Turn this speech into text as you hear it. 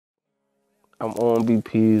I'm OMB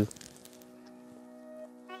Peezy.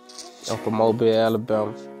 I'm from Mobile,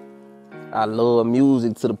 Alabama. I love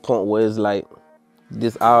music to the point where it's like,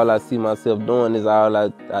 this all I see myself doing, this all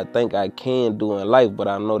I think I can do in life, but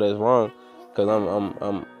I know that's wrong. Cause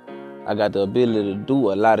I got the ability to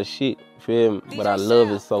do a lot of shit, you feel me? But I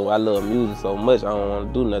love it so, I love music so much, I don't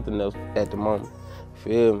want to do nothing else at the moment, you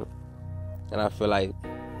feel me? And I feel like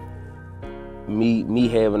me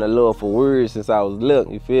having a love for words since I was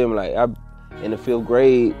little, you feel me? Like in the 5th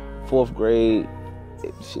grade, 4th grade,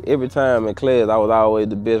 every time in class I was always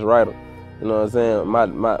the best writer. You know what I'm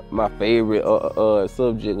saying? My favorite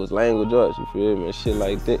subject was language arts, you feel me? And shit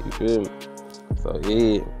like that, you feel me? So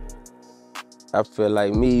yeah, I feel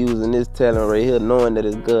like me using this talent right here, knowing that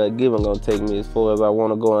it's God-given, gonna take me as far as I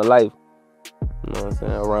wanna go in life. You know what I'm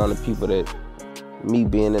saying? Around the people that, me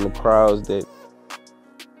being in the crowds that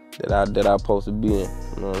I supposed to be in.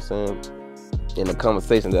 You know what I'm saying? In the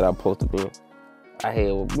conversation that I'm supposed to be in. I had,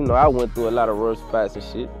 you know, I went through a lot of rough spots and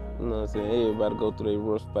shit. You know what I'm saying? Everybody go through their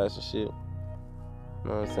rough spots and shit. You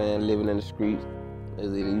know what I'm saying? Living in the streets. It's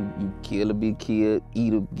either you kill or be killed,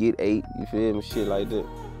 eat or get ate, you feel me? Shit like that.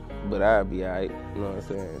 But I'll be alright, you know what I'm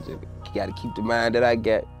saying? Just gotta keep the mind that I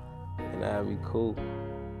got, and I'll be cool.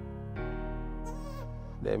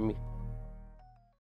 That me.